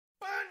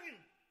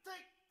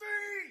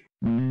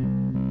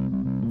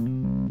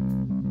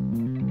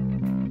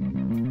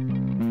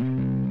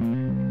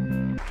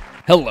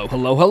Hello,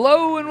 hello,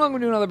 hello, and welcome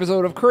to another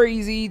episode of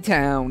Crazy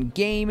Town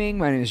Gaming.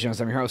 My name is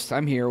Jonas, I'm your host.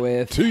 I'm here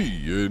with...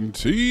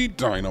 TNT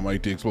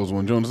Dynamite, the explosive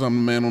one. Jonas, I'm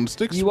the man on the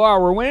sticks. You are.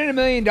 We're winning $1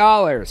 million.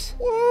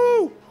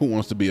 Woo! Who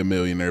wants to be a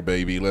millionaire,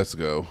 baby? Let's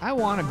go. I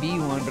want to be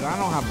one, but I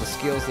don't have the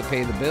skills to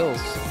pay the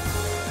bills.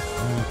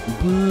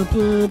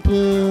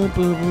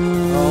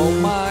 Oh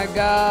my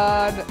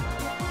god.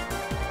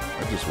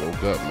 I just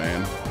woke up,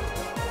 man.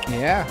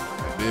 Yeah.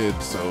 I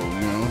did, so,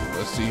 you know,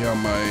 let's see how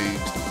my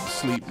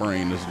sleep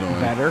brain is doing.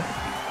 Better.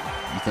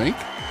 You think?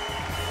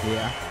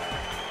 Yeah.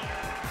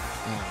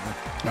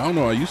 I don't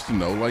know. I used to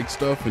know, like,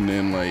 stuff, and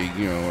then, like,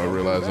 you know, I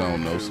realized I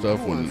don't know stuff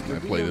when I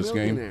play this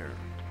game.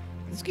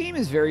 This game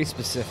is very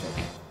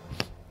specific.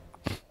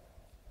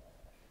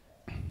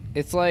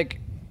 It's like...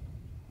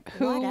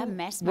 What a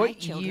mess my what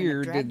children year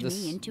have dragged did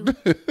this... me into.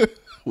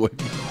 What?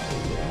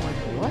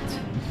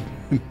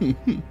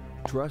 What?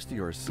 Trust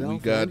yourself. We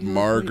got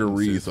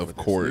margaritas, of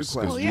course.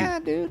 Oh, yeah,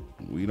 dude.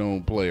 We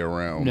don't play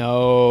around.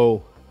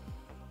 No.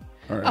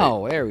 All right.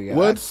 Oh, there we go.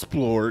 What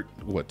sport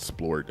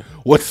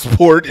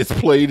is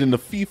played in the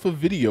FIFA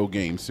video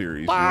game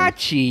series?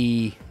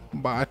 Bocce.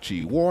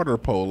 Bocce, water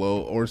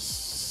polo, or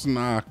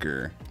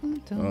snooker?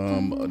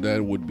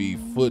 That would be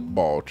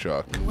football,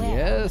 Chuck. Well,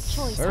 Yes,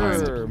 the choice has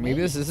to sir. be Maybe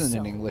made, this isn't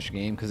an so English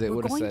game because it we're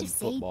would have going said to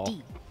say football.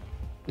 D.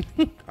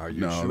 Are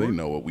you No, sure? they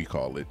know what we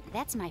call it.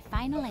 That's my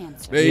final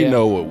answer. They Yeah.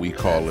 know what we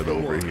call it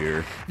over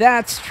here.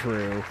 That's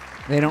true.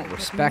 They don't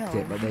respect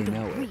it, but they you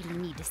know don't it.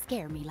 really need to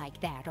scare me like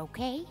that,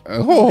 okay?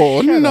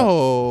 Oh, shut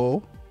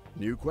no.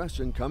 New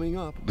question coming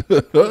up.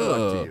 Good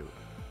luck to you.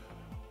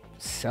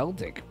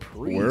 Celtic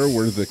priests. What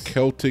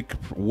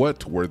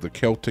were the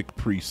Celtic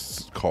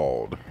priests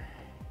called?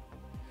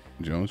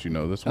 Jones, you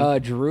know this one?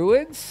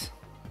 Druids?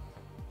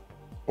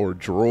 Or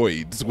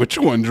droids? Which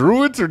one,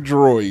 druids or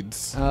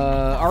droids?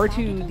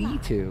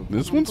 R2-D2.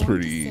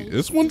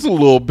 This one's a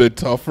little bit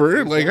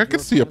tougher. Like, I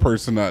could see a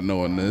person not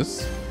knowing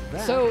this.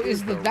 So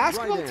is the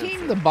basketball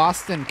team the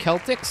Boston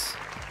Celtics?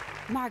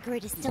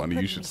 Margaret is still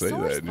Funny you should say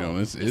that,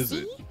 Jonas. Is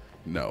it? See?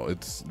 No,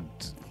 it's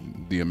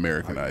the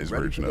Americanized Are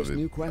you ready version for of this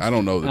new it. question? I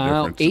don't know the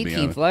difference, to be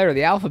 18th honest. letter of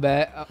the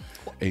alphabet.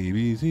 A,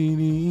 B, C,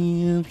 D,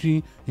 E, F,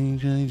 G,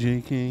 H, I,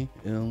 J, K,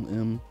 L,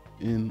 M,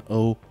 N,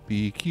 O,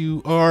 P,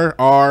 Q, R,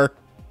 R.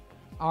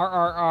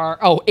 R.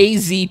 Oh,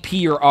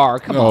 A-Z-P or R.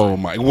 Come Oh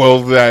on. my!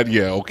 Well,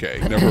 yeah, okay.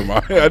 Never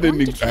mind. I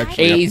didn't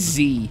actually.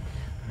 A-Z.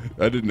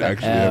 I didn't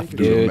actually F, have to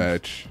do dude. a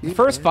match. The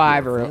first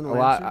five are a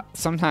lot,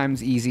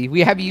 sometimes easy.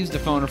 We have used a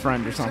phone a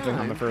friend or something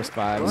on the first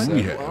five. So.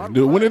 Yeah,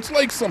 dude, when it's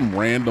like some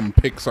random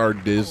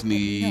Pixar,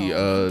 Disney, No,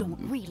 you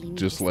don't really need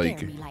just to like,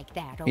 scare me like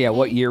that, Yeah,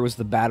 what okay? year was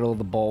the Battle of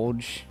the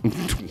Bulge?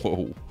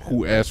 whoa,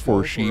 who asked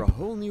for a sheep? A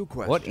whole new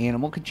question. What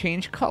animal could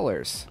change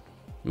colors?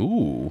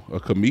 Ooh, a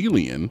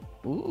chameleon,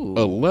 Ooh.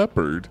 a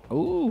leopard,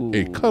 Ooh.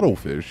 a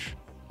cuttlefish,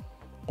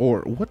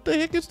 or what the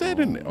heck is that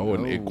in there? Oh,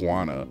 an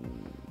iguana,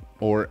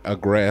 or a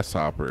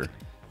grasshopper.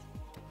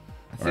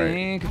 I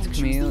think it's a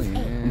chameleon.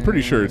 I'm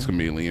pretty sure it's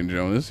chameleon,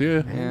 Jonas.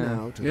 Yeah,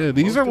 Now to yeah. the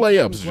These are most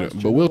layups,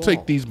 important but we'll question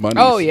take these bunnies.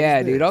 Oh,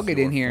 yeah, This dude. I'll get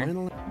in your here.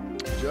 final-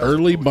 Just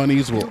Early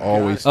bunnies will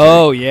always.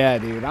 Oh, yeah,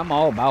 dude. I'm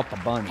all about the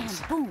bunnies.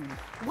 And boom,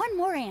 one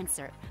more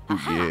answer.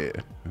 Aha. Yeah.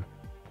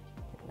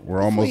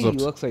 We're almost She up.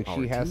 To, looks like she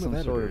Our has team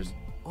some sort of editors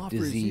offers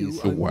disease.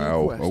 you a new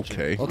wow. question.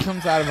 Okay. What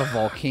comes out of a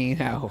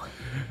volcano?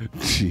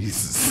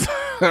 Jesus.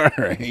 All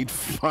right.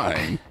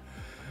 Fine.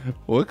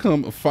 What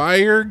come?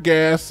 Fire,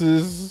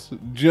 gases,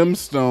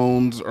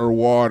 gemstones, or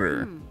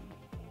water?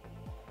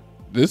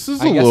 This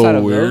is a I guess out little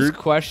of those weird.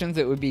 questions,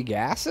 it would be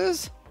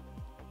gases?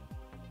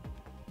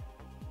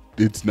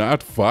 It's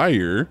not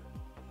fire.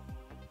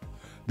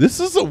 This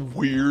is a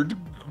weird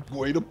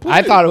way to put I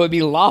it. thought it would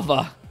be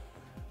lava.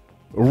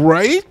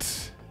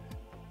 Right?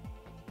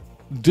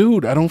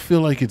 Dude, I don't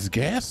feel like it's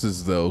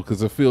gases though,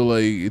 because I feel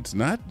like it's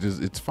not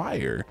just it's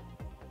fire.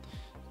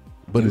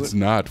 But You it's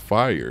not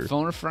fire.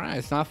 Phone a friend.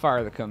 It's not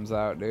fire that comes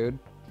out, dude.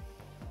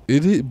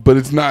 It is, but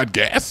it's not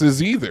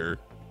gases either.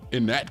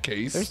 In that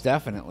case. There's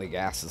definitely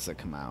gases that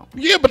come out.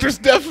 Yeah, but there's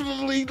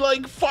definitely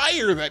like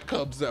fire that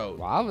comes out.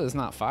 Lava is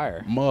not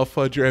fire.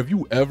 Motherfucker, have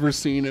you ever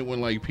seen it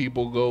when like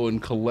people go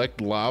and collect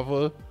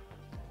lava?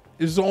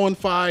 It's on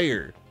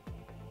fire.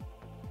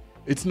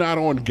 It's not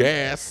on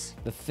gas.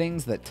 The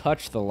things that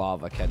touch the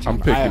lava catch I'm on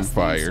picking fire.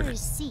 fire. Answer is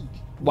C.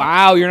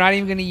 Wow, you're not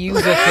even going to use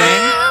a thing?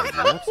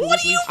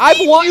 Absolutely. I've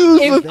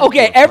won.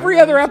 Okay, every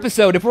other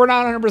episode, if we're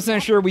not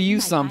 100% sure, we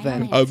use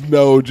something.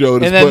 No,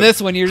 Jonas. And then but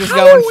this one, you're just how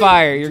going are we-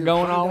 fire. You're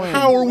going all in.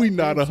 How are we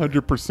not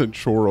 100%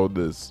 sure on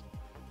this?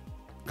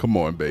 Come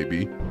on,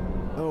 baby.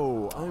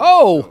 Oh, I'm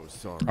Oh.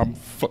 so sorry.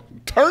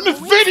 Turn the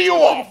Oh, it video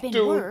could have off, been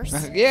dude.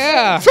 worse.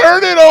 Yeah.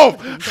 Turn it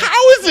off.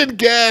 How is it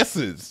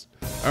gases?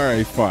 All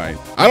right, fine.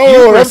 I don't know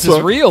what I'm This is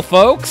talking. real,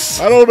 folks.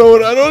 I don't know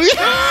what I don't. We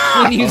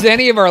can use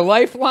any of our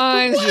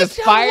lifelines. Just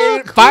Look,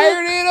 fired look.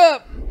 it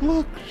up.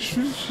 Look,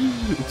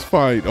 it's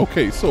fine.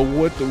 Okay, so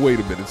what? Wait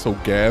a minute. So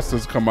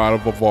gases come out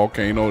of a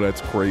volcano?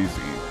 That's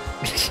crazy.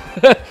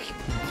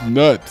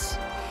 Nuts.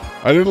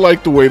 I didn't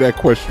like the way that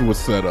question was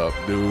set up,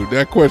 dude.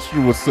 That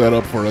question was set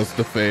up for us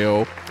to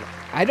fail.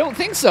 I don't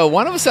think so.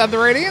 One of us had the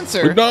right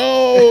answer.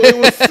 No, it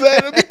was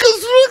sad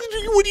because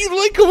when you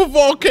link of a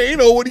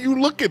volcano, what are you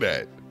looking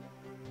at?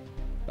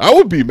 I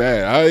would be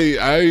mad.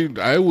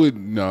 I would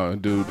no,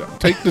 dude.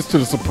 Take this to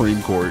the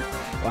Supreme Court.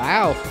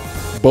 Wow.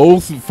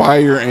 Both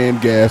fire and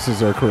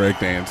gases are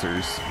correct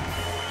answers.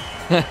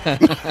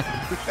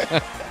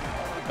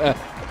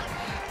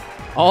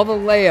 All the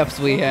layups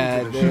we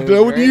had, dude.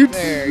 Don't right you?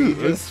 there. You It's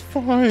just,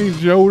 fine,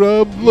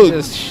 Joda. you Look,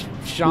 just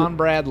Sean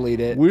Bradley'd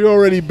it. we're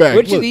already back.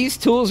 Which Look. of these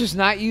tools is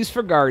not used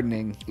for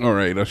gardening? All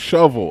right, a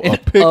shovel, a An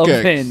pickaxe,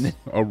 oven.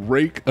 a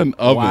rake, an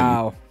oven.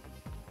 Wow.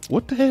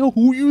 What the hell?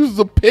 Who uses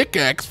a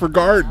pickaxe for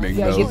gardening? You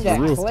gotta though? get that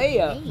Real- clay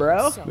up,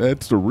 bro.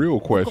 That's the real I'm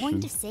going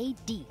question. to say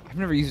D. I've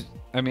never used.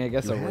 I mean, I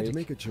guess You a had to rake.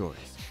 make a choice.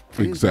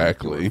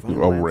 Exactly, Is that your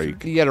a final answer?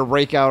 rake. You gotta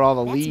rake out all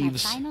the That's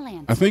leaves. my final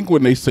answer. I think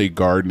when they say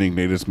gardening,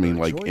 they just mean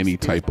like any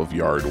type of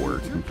yard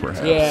work,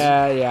 perhaps.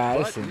 Yeah,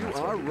 I But see. you That's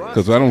are what- right.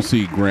 Because I don't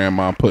see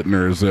grandma putting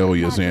her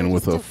azaleas in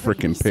with a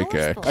freaking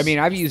pickaxe. I mean,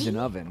 I've used an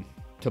oven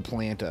to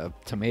plant a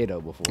tomato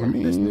before. I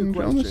mean, This new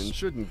question Jonas,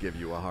 shouldn't give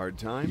you a hard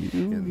time.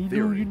 you In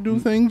theory, do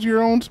things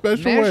your own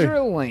special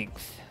Measure way.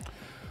 length.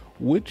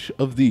 Which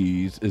of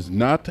these is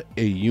not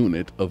a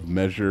unit of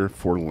measure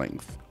for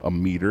length? A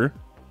meter,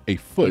 a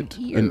foot,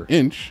 An an ear.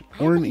 inch,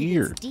 or I an believe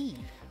it's ear? D.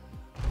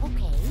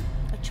 Okay,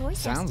 a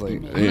choice has Sounds to be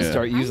like made. I'm gonna Yeah.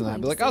 start using that.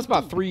 I'm Be like, going I was to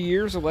about say 3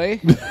 years away.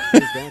 is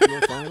that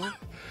your final?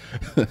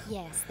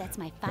 Yes, that's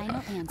my final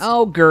answer.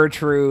 Oh,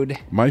 Gertrude.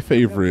 My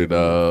favorite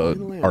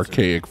Final answer.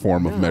 archaic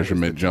form of Now is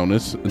measurement, the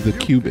Jonas, time. the You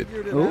cubit.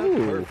 figured it out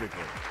Ooh.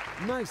 perfectly.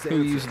 Nice Who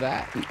answer. used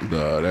that?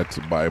 That's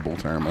a Bible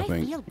term, I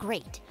think. feel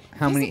great.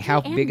 How many? How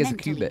Physically big and is a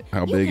mentally. cubit?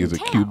 How You big can is a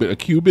tell. cubit? A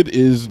cubit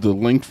is the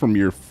length from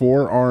your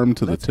forearm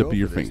to the Let's tip go of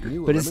your for this finger.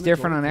 new But it's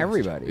different on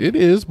eliminatory question. everybody. It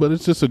is, but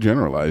it's just a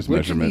generalized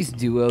Which of measurement. these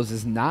duos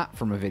is not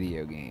from a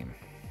video game?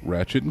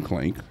 Ratchet and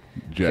Clank,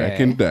 Jack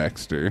Okay. and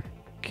Daxter,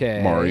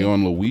 Okay. Mario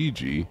and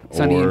Luigi,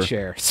 Sonny or and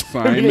Cher.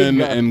 Simon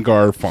and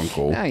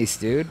Garfunkel. Nice,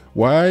 dude.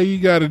 Why you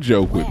gotta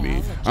joke with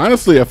me?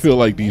 Honestly, I feel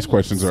like these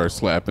questions are a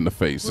slap in the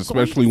face,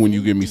 especially when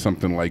you give me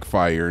something like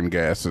fire and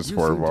gases You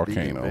for a seem to be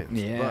volcano.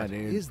 convinced, Yeah, but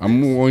dude. is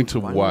I'm this going to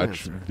your final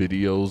watch answer?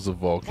 videos of That's my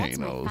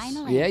volcanoes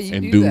final Yeah, answer. you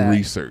and do do that.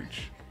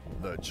 research.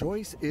 The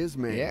choice is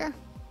made. Yeah.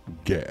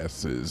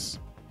 Gases.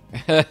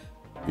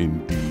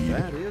 Indeed.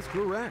 That is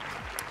correct.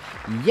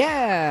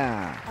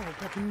 Yeah. Oh,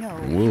 but no,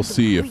 We'll you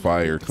see if don't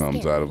fire really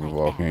comes scare out of me a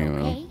like that,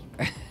 volcano.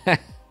 okay?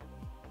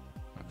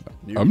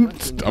 New I'm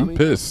question, I'm dummy.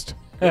 pissed.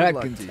 I Good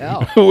luck can to you.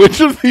 tell. Which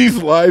of these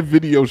live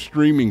video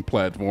streaming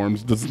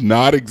platforms does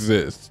not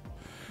exist?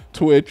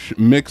 Twitch,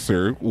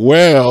 Mixer.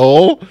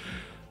 Well,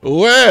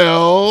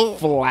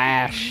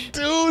 Flash.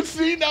 dude.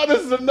 See, now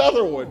this is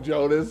another one,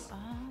 Jonas.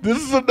 This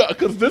is another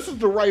because this is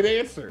the right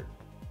answer.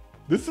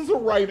 This is a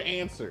right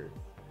answer.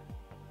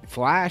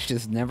 Flash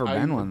has never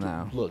been one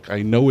though. Look,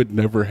 I know it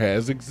never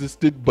has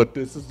existed, but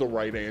this is the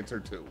right answer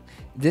too.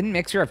 Didn't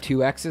Mixer have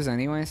 2 X's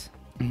anyways?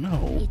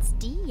 No, It's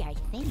D, I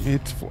think.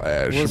 it's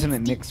Flash. Wasn't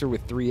it Mixer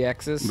with 3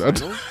 X's?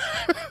 That's-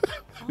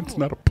 it's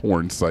not a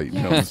porn site,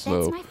 Yes, no. that's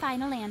So my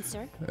final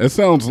answer. it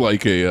sounds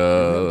like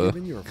a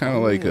Given your kind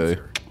of final like a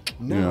answer.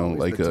 you Now know is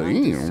like the a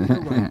time to say the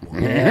right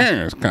one.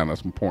 it's kind of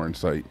some porn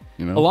site,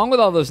 you know. Along with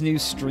all those new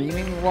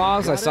streaming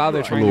laws, I Got it saw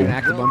they're right. trying to Hello.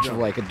 enact a Well bunch of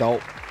done. like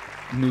adult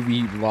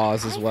movie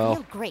laws as I well.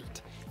 feel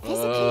great.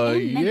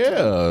 Physically and mentally.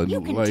 Yeah,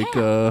 You can like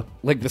tell.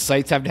 Like the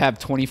sites have to have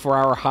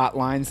 24-hour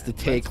hotlines to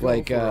take go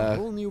like for a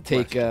whole new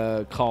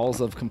calls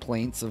of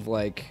complaints of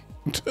like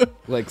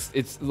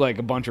it's like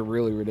a bunch of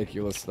really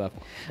ridiculous stuff.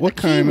 what A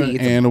kind kiwi, of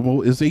it's a-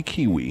 animal is a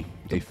kiwi?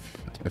 A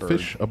bird.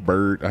 fish, a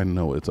bird. I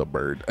know it's a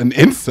bird. An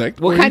insect.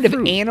 What or a kind of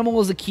fruit? animal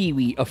is a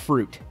kiwi? A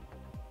fruit.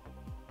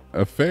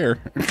 A fair.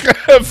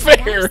 A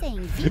fair. saying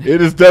V. It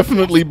is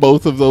definitely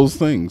both of those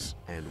things.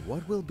 And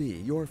what will be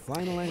your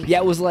final answer? Yeah,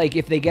 it was like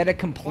if they get a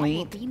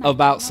complaint be my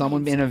about final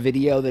someone in a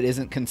video that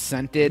isn't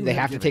consented, You they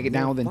have have to take it given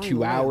down your within 2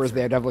 final hours. answer.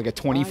 They have to have like a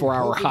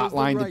 24-hour hope it was the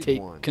hotline to right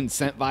take one.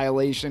 consent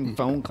violation,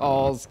 phone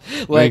calls.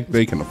 Like Like,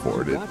 they can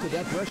afford it. Got to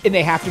that question. and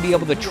they have to be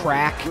able to You are in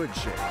track good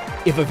shape.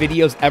 if a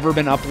video's ever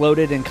been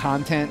uploaded and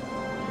content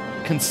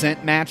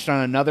consent matched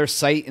on another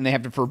site, and they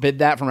have to forbid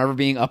that from ever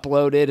being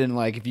uploaded. And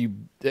like if you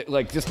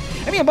like just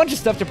a bunch of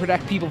stuff to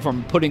protect people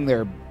from putting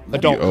their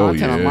adult Oh, content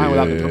yeah, online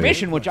without yeah, the yeah.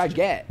 permission, which I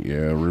get.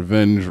 Yeah,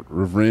 revenge.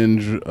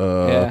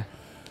 Yeah.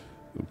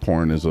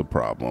 Porn is a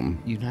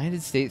problem.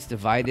 United States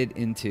divided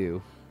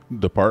into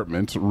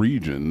Departments,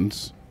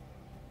 regions,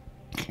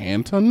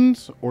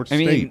 cantons, or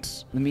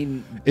states. I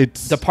mean,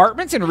 It's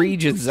departments and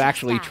regions is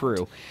actually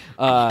true.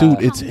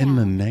 dude. It's in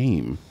the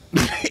name.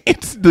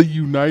 It's the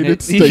United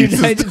It's the States.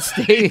 United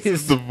States.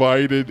 is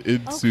divided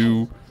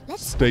into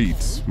let's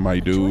states, my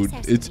A choice dude.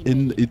 has to It's be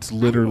in. made. It's I'm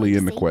literally going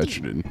in the to say D.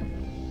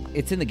 question.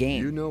 It's in the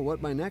game. You know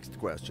what my next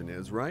question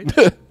is, right?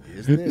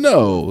 Is this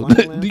No, your final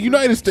the answer?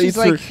 United States She's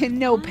are. like,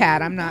 no,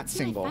 Pat, I'm not That's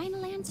my single.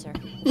 final answer.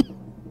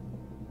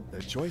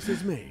 The choice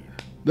is made.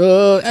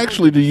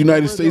 Actually, the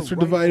United States are right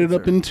divided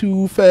up answer.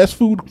 into fast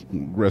food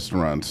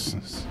restaurants.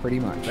 Pretty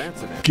much.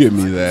 That's an Give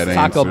me that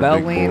Taco answer, Bell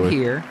big land boy.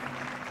 here.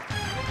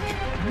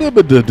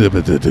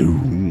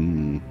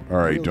 Dibba-da-dibba-da-doo. All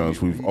right, Will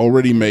Jones, you we've read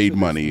already the made answer to this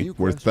money. new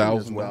We're question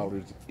as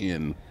 $1,000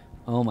 in.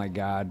 Oh my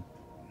God.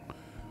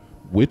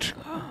 Which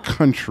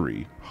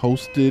country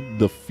hosted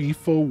the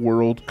FIFA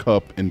World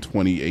Cup in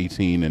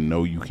 2018? And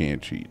no, you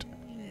can't cheat.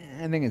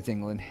 I think it's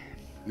England.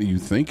 You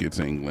think it's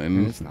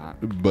England. It's not.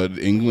 But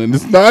England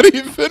is not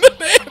even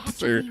an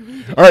answer.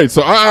 All right,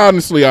 so I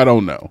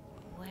don't know.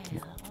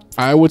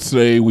 I would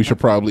say we should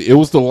probably. It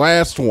was the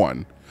last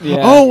one. Yeah.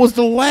 Oh, it was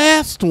the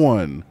last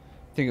one.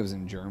 I think it was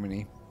in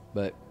Germany,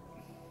 but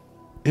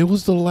It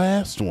was the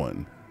last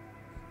one.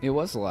 it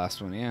was the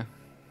last one. Yeah.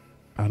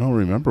 I don't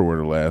remember where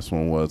the last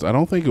one was. I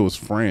don't think it was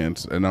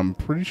France, and I'm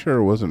pretty sure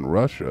it wasn't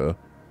Russia,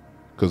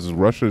 because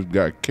Russia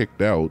got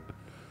kicked out.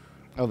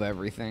 Of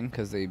everything,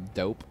 because they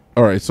dope.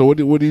 All right, so what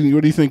do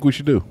you think we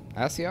should do?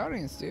 Ask the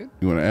audience, dude.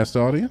 You want to ask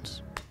the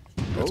audience?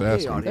 Let's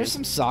ask them. audience. There's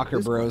some soccer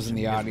This bros in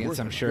the question is audience, worth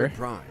I'm a sure. good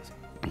prize.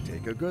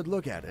 Take a good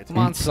look at it. Come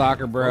on,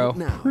 soccer bro. Vote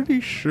now.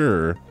 Pretty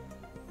sure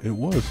it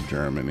was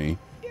Germany.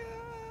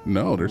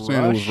 No, they're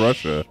saying it was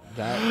Russia.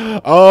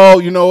 That, Oh,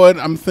 you know what?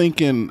 I'm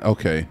thinking,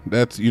 okay,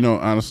 that's,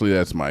 honestly,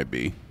 that's might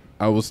be.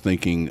 I was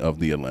thinking of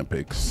the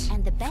Olympics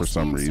And the best for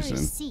some answer reason.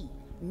 is C,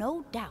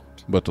 no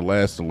doubt. But the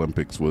last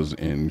Olympics was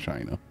in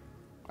China.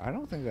 I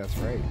don't think that's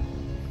right.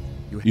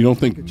 You don't have to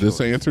think make a this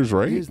choice. answer's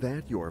right? Is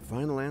that your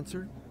final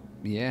answer?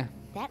 Yeah.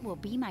 That will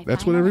be my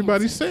That's what final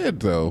everybody answer. said,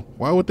 though.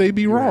 Why would they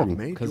be You have wrong?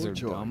 made Because your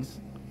they're dumb. choice.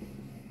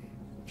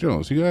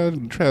 Jones, you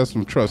gotta have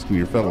some trust in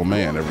your fellow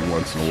man every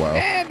once in a while.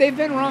 Eh, they've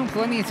been wrong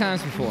plenty of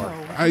times before.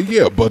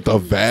 Yeah, but the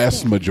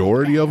vast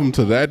majority of them,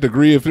 to that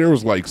degree, if there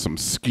was like some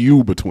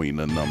skew between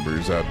the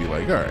numbers, I'd be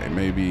like, all right,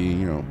 maybe,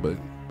 but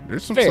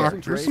there's some Fair. soccer,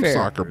 there's some Fair.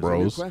 soccer Here's a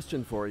new bros.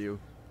 question for you.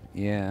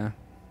 Yeah.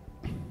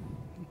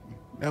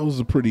 That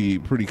was a pretty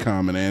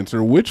common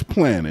answer. Which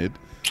planet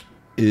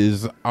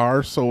is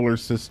our solar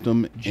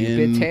system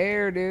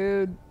Jupiter,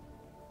 dude.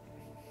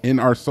 in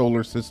our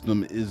solar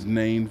system is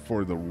named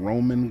for the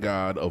Roman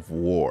god of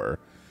war?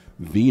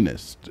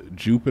 Venus,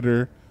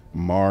 Jupiter,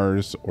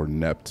 Mars, or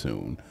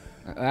Neptune?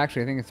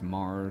 Actually, I think it's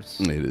Mars.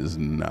 It is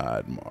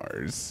not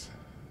Mars.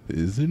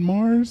 Is it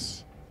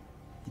Mars?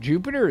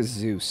 Jupiter is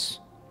Zeus.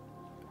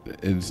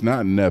 It's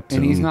not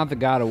Neptune. And he's not the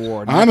god of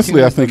war.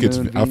 Honestly, Neptune I is the think it's-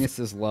 moon, I- Venus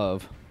is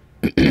love.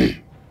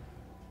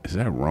 Is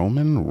that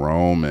Roman?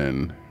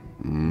 Roman.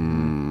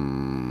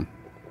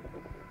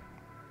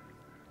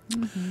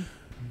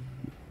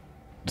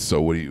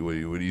 So what do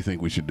you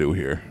think we should do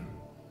here?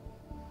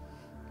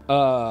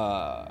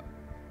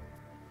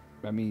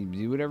 I mean,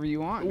 do whatever you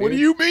want. What do dude.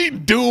 you mean?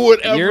 Do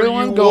whatever You're the you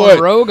one going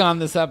want. rogue on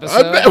this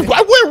episode. I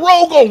went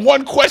rogue on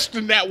one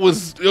question that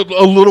was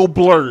a little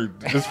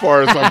blurred, as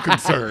far as I'm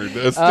concerned.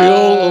 It's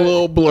still a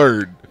little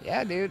blurred.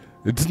 Yeah, dude.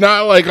 It's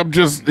not like I'm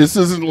just. This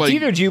isn't It's like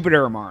either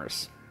Jupiter or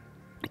Mars.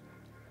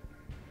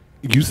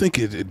 you think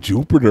it's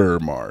Jupiter or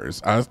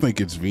Mars. I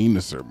think it's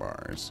Venus or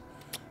Mars.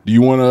 Do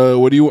you want to?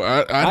 What do you?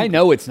 I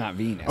know it's not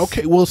Venus.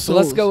 Okay, well, So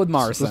let's go with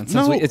Mars then. Since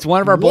no, it's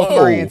one of our both of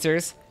our whoa.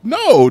 answers.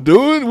 No,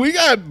 dude, we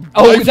got.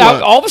 Oh, lifeline.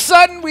 without all of a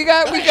sudden we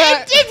got.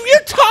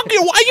 You're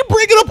talking. Why are you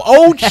bringing up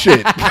old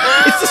shit?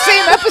 It's the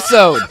same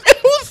episode.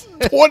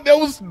 That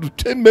was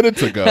 10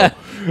 minutes ago.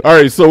 All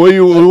right, so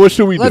what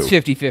should we Let's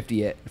do?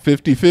 50-50 it.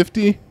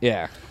 50-50?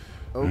 Yeah.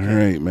 All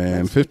right,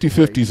 man.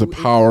 50-50 is a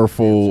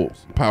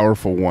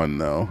powerful one,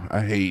 though.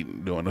 I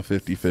hate doing a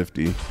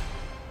 50-50.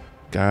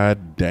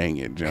 God dang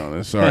it,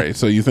 Jonas. All right,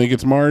 so you think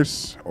it's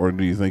Mars, or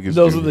do you think it's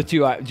Those are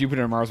Jupiter? the two.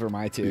 Jupiter and Mars were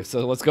my two.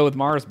 So let's go with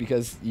Mars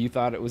because you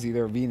thought it was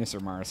either Venus or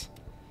Mars.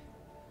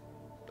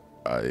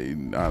 I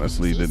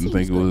honestly didn't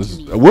think it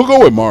was. We'll go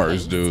with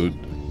Mars, dude.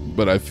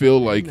 But I feel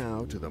like.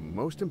 Now to the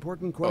most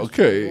important question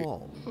Okay. of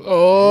all.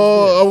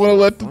 Oh, I want to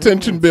let the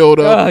tension build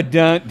up.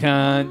 Dun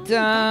dun dun!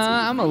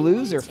 I'm a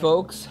loser,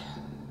 folks.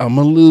 I'm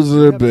a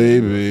loser,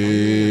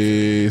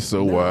 baby.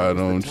 So why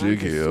don't you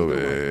kill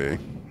me?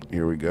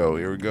 Here we go.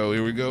 Here we go.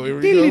 Here we go. Here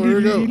we go. Here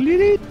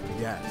we go.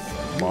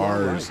 Yes.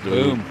 Mars, dude.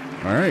 Boom.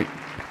 All right.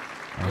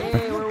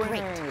 Hey, we're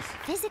Great. winners.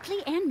 Physically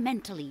and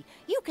mentally.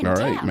 You can All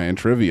tell. right, man.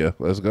 Trivia.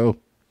 Let's go.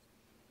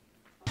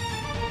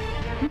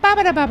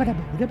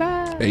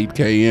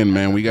 8K in,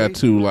 man. We got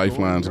 2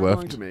 lifelines We're going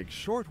left. to make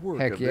short work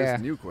Heck of yeah.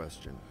 this new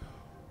question.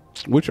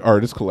 Which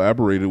artist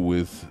collaborated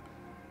with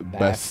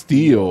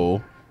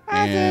Bastille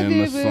and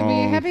the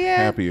song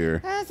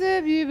Happier? I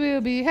said you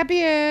will be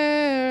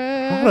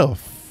happier. How the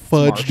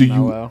fudge do you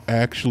Marshmello.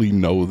 actually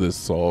know this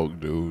song,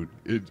 dude?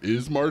 It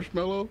is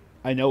Marshmello?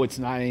 I know it's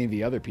not any of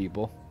the other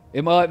people.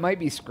 It might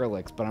be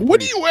Skrillex, but I'm What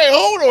do pretty you wait?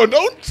 Hold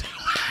on!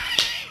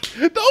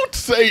 Don't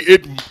say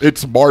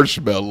it's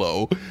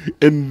Marshmello,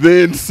 and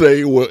then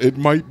say well it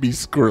might be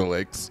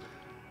Skrillex.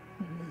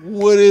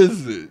 What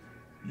is it?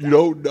 You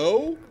don't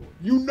know?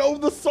 You know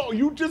the song.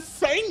 You just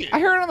sang it. I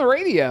heard it on the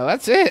radio.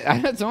 That's it.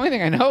 That's the only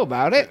thing I know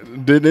about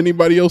it. Did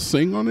anybody else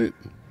sing on it?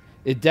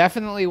 It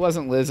definitely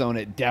wasn't Lizzo, and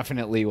it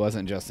definitely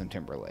wasn't Justin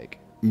Timberlake.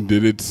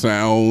 Did it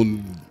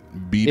sound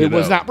beat It it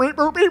was up? not.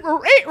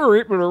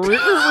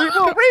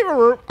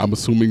 I'm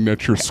assuming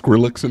that's your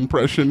Skrillex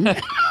impression.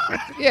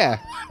 Yeah,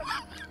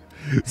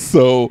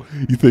 So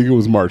you think it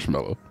was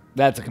Marshmello?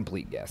 that's a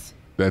complete guess.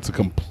 That's a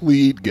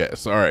complete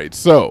guess. All right.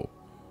 So,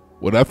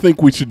 what I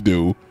think we should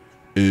do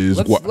is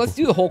let's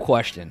do the whole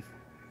question.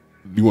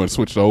 You want to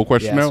switch the whole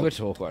question Yeah, out? switch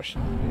the whole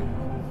question.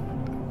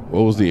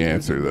 What was the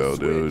answer though,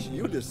 dude?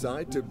 You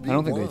decide to be I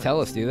don't think they wise. tell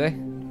us, do they?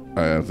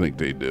 I think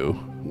they do.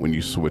 When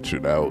you switch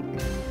it out,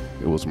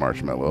 it was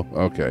Marshmallow.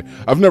 Okay.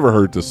 I've never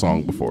heard this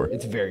song before.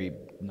 It's very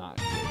not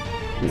good.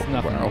 It's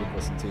nothing I would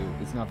listen to.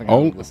 It's nothing I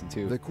Oh. would listen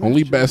to. The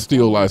Only question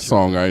Bastille is,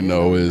 song I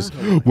know is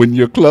when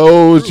you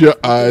close your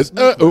eyes.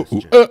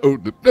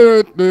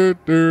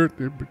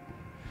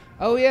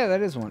 Oh yeah,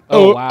 that is one.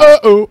 Oh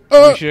wow.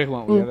 We should have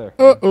went with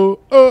the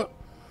other.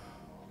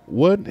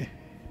 What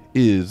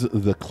is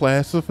the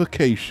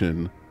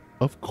classification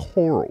of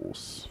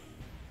corals?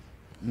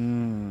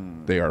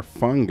 They are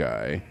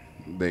fungi.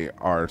 They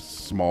are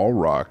small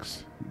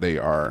rocks. They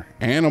are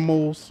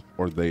animals,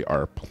 or they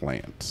are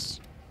plants.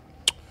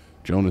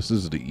 Jonas, this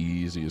is the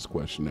easiest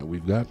question that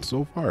we've got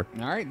so far.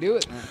 All right, do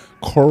it.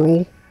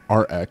 Coral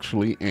are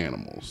actually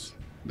animals.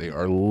 They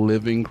are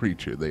living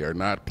creature. They are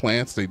not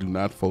plants. They do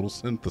not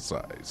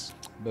photosynthesize.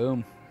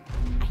 Boom.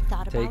 I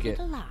thought Take about it. it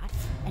a lot,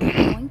 and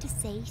I'm going to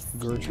say C.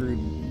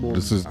 Gertrude. will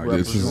This is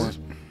represent-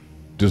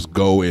 just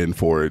go in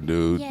for it,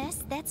 dude.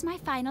 Yes, that's my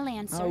final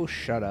answer. Oh,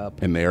 shut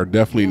up. And they are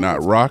definitely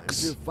not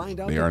rocks. You find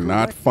out They the are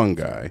not correct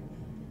fungi.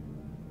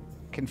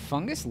 Can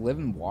fungus live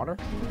in water?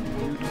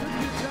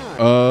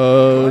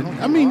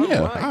 I mean,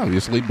 yeah,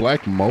 obviously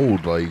black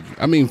mold.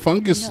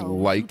 Fungus No,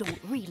 like you don't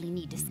really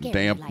need to scare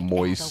damp, me like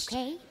moist. That,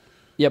 okay?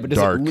 Yeah, but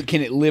Dark.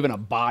 can it live in a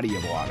body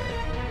of water?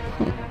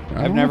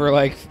 I I've don't never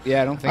I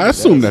don't think I it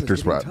assume does. that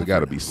there's probably got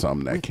to be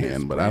some that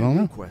can, but I don't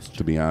know.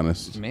 To be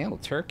honest, Male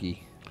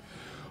turkey.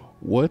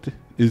 what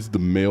is the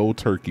male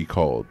turkey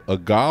called? A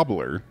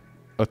gobbler,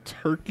 a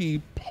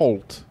turkey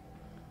poult,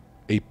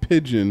 a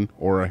pigeon,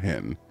 or a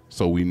hen?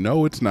 So we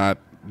know it's not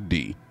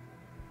D.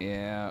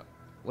 Yeah.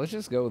 Let's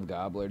just go with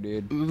gobbler,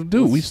 dude.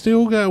 Dude, we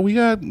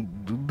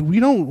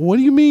don't. What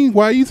do you mean?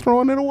 Why are you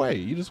throwing it away?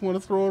 You just want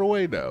to throw it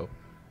away now.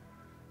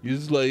 You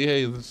just like,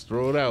 hey, let's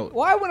throw it out.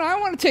 Why would I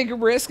want to take a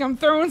risk? I'm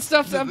throwing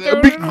stuff.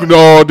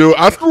 No, dude,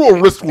 I threw a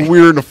risk when we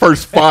were in the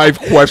first 5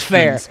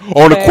 questions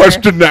on a Fair.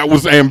 question that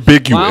was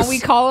ambiguous. Why don't we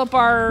call up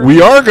our?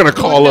 We are gonna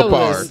call Who up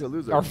knows? To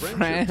lose our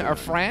friendship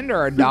friend, tonight. or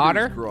our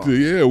daughter. Fingers crossed.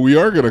 Yeah, we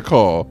are gonna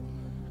call.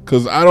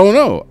 Cause I don't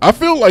know. I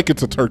feel like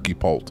it's a turkey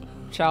poult.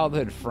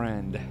 Childhood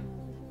friend.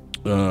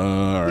 All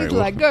right. He's well,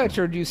 like,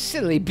 Gertrude, you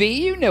silly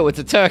bee. You know it's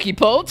a turkey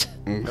poult.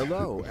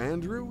 Hello,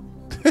 Andrew.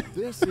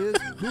 This is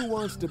Who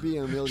Wants to Be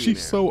a Millionaire.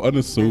 she's so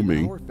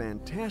unassuming. And our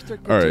fantastic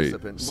All right.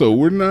 participant, So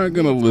we're not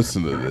gonna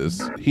listen to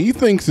this. He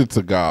thinks it's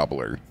a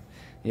gobbler.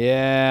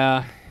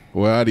 Yeah,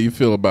 Well, how do you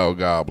feel about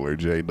gobbler,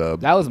 J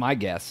Dub? that was my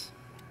guess.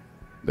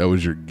 That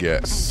was your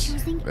guess. I'm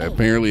choosing A.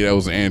 Apparently, that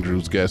was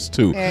Andrew's guess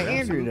too. Yeah,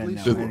 Andrew didn't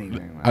know Just-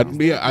 anything.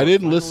 I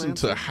didn't listen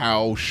to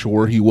how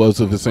sure he was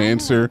of his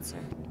answer,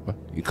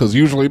 because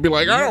usually he'd be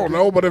like, I don't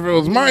know, but if it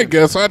was my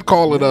guess, I'd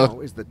call it now a.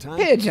 is the time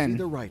Pigeon. To see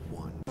the right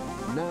one.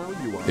 Now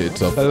you are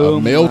It's a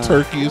Boom. male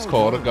turkey is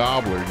called a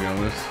gobbler,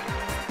 Jonas.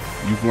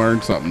 You've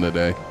learned something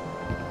today.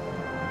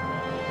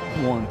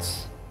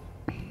 Once.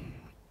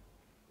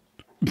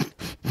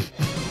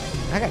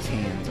 I got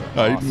hands. Are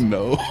I awesome.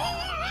 know.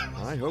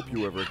 I hope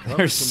you ever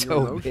They're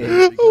so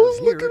big.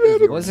 Look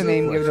at What's the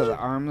name given to the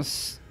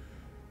armless?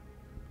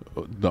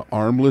 The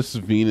armless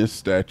Venus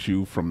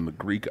statue from the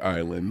Greek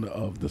island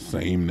of the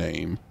same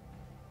name.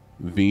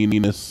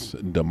 Venus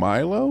de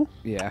Milo?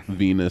 Yeah.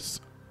 Venus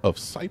of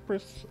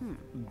Cyprus?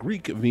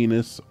 Greek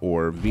Venus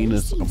or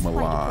Venus of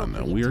Milan?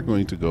 And we are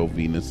going to go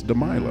Venus de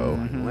Milo.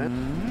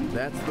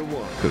 That's the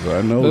one. Because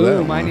I know that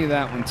Boom! I one. knew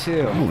that one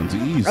too. That one's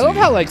easy. I love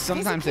how like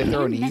sometimes they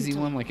throw an Physically and easy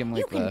one, like in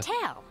mentally. like You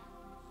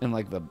the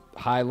can tell.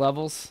 high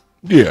levels.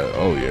 Yeah,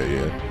 oh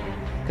yeah.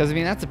 Because I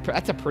mean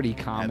that's a pretty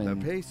common At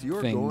the pace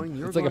you're thing. going,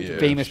 you're It's like a going to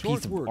famous short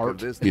piece of work art.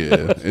 this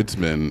Yeah, it's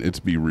been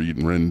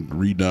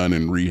redone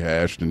and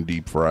rehashed and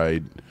deep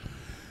fried.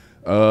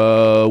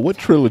 What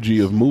trilogy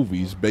of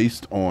movies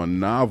based on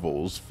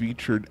novels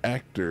featured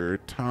actor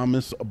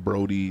Thomas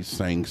Brody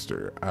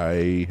Sangster?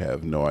 I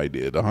have no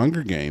idea. The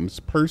Hunger Games,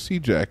 Percy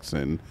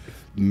Jackson,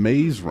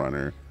 Maze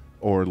Runner,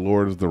 or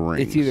Lord of the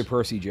Rings? It's either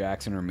Percy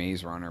Jackson or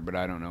Maze Runner, but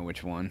I don't know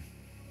which one.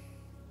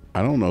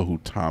 I don't know who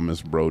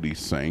Thomas Brody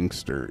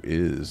Sangster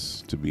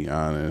is, to be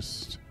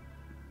honest.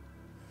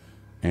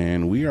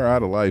 And we are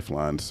out of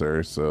lifeline,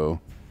 sir, so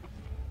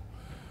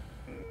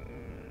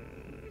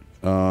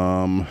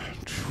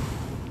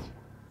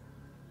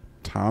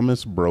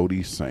Thomas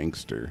Brody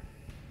Sangster.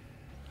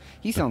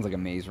 He sounds like a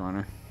Maze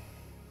Runner.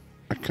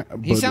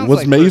 But sounds was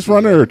like Maze Percy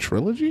Runner a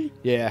trilogy?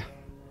 Yeah.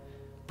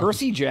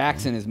 Percy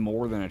Jackson is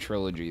more than a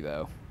trilogy,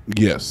 though.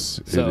 Yes,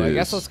 So it I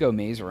guess is. let's go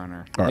Maze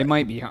Runner. All right. It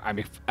might be. I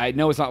mean, I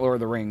know it's not Lord of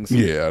the Rings.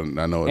 Yeah,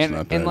 I know it's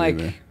not that and like,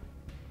 either.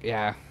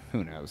 yeah,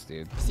 who knows,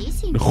 dude? C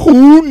seems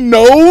Who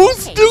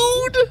knows,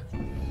 dude?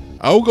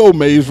 I'll go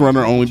Maze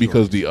Runner only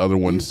because the other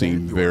one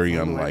seemed very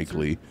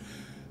unlikely.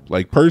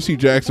 Like Percy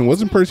Jackson,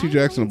 wasn't Percy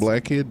Jackson a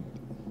black kid?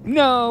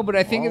 No, but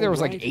I think there was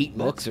like Alright, 8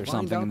 books or let's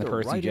something find in the out the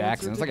Percy right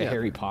Jackson. answer It's like a together.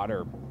 Harry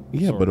Potter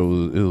Yeah, Sort but it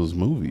of. was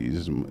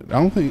movies. I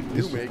don't think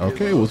it's make it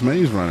okay. It was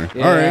Maze Runner.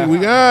 Yeah. All right, we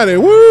got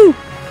it. Woo!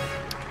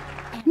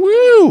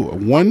 Woo!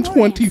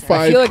 125K.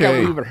 I feel like I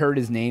would have heard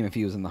his name if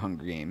he was in the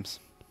Hunger Games.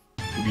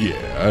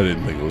 Yeah, I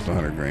didn't think it was the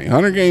 100 Games.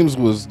 100 Games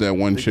was that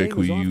one The chick game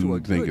who is off to you a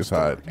think good is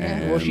hot. start.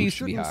 And Well, she You used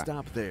to be shouldn't hot.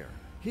 stop there.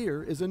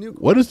 Here is a new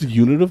what is the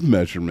unit of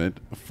measurement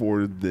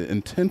for the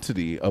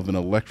intensity of an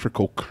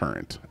electrical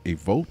current? A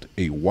volt,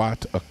 a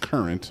watt, a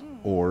current,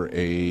 or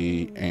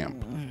a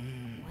amp?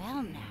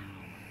 Well, now.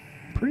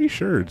 Pretty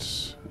sure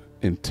it's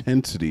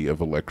intensity of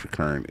electric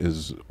current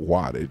is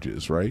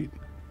wattages, right?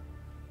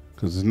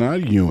 Because it's not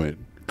a unit.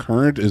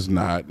 Current is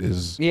not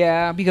is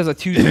Yeah, because a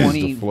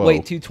 220 flow.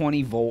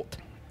 220 volt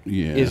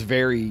yeah. is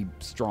very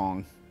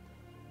strong.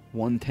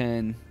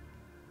 110.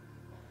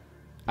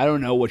 I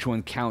don't know which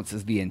one counts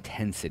as the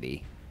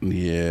intensity.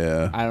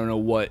 Yeah. I don't know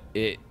what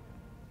it.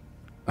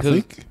 I 'cause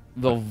think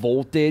the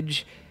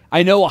voltage.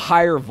 I know a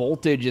higher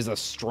voltage is a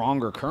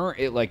stronger current.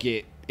 Because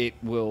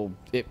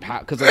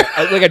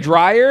like a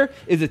dryer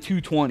is a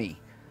 220,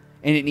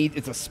 and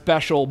it's a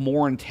special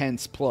more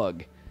intense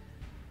plug.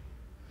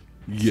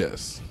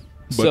 yes.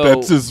 But So-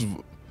 that's just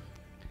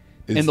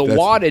And the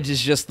wattage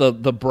is just the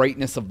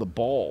brightness of the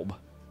bulb,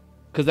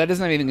 because that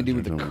doesn't have anything to do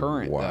with the There's no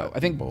current. Though watt I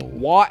think bulb.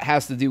 watt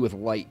has to do with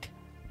light.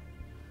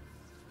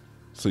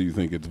 So you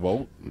think it's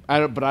volt?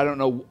 But I don't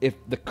know if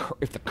the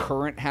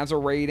current has a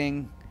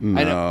rating.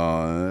 I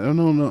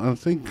don't, No. I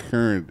think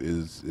current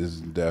is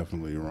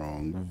definitely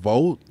wrong.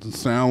 Volt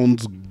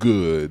sounds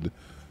good.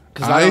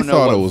 because I don't know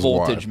thought what it was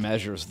voltage watt.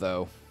 measures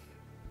though.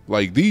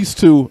 Like these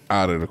two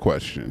out of the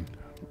question.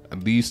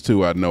 These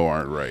two I know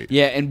aren't right.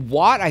 Yeah, and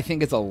watt I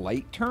think it's a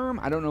light term.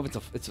 I don't know if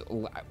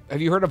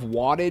have you heard of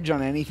wattage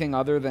on anything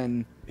other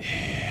than?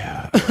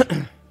 Yeah.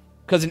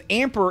 Because an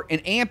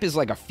amp is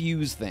like a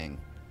fuse thing.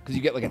 Because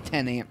you get like a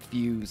 10 amp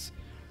fuse.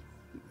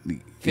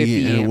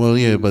 50 amp Well,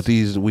 yeah, fuse. but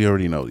these we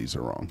already know these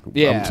are wrong.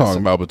 Yeah, I'm talking so-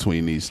 about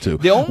between these two.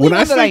 The only when I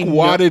one that think I know-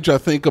 wattage, I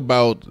think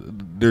about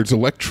there's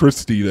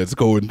electricity that's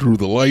going through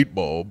the light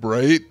bulb,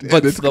 right?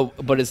 But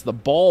And it's the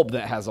bulb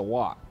that has a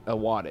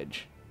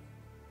wattage.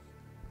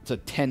 It's a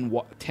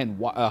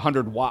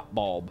 100 watt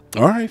bulb.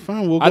 all right,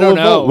 fine. We'll go I don't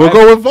with know. volt. We'll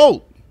go with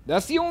volt.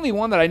 That's the only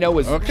one that I know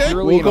is Okay,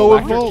 purely we'll an go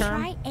with electric volt.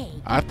 term. Try A.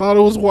 I thought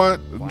it was watt.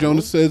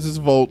 Jonas says it's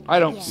volt. I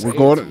don't. We're say We're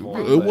going. it's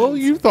volt, but- Well,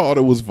 you thought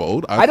it was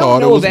volt. I thought don't it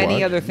know was of any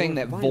watt. other thing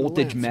that Final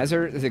voltage answer.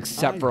 measures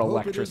except I for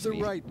hope it is the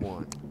electricity. right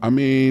one. I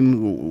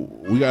mean,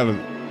 we gotta.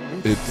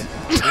 It's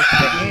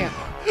Damn.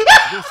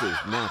 This is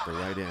not the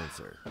right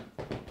answer.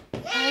 Oh,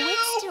 it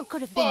still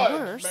could have been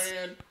worse.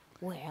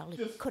 Well,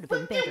 it could have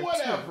been better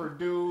too.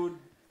 dude.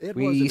 It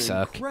We was an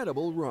suck.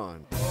 incredible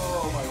run.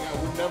 Oh my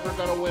God, we're never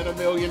gonna win $1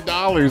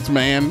 million,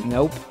 man.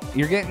 Nope.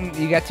 You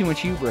got too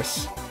much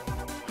hubris.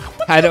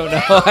 I don't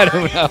know.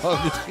 I'm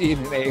just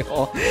being an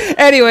a-hole.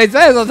 Anyways,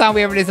 that is all the time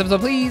we have for this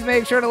episode. Please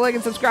make sure to like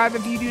and subscribe.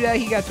 If you do that,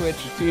 he got Twitch.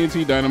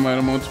 TNT Dynamite.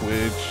 I'm on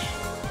Twitch.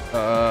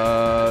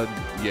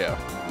 Yeah,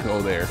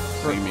 go there.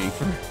 See me.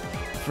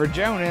 For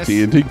Jonas.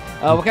 TNT.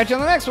 We'll catch you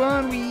on the next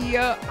one. We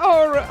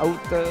are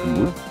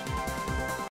out.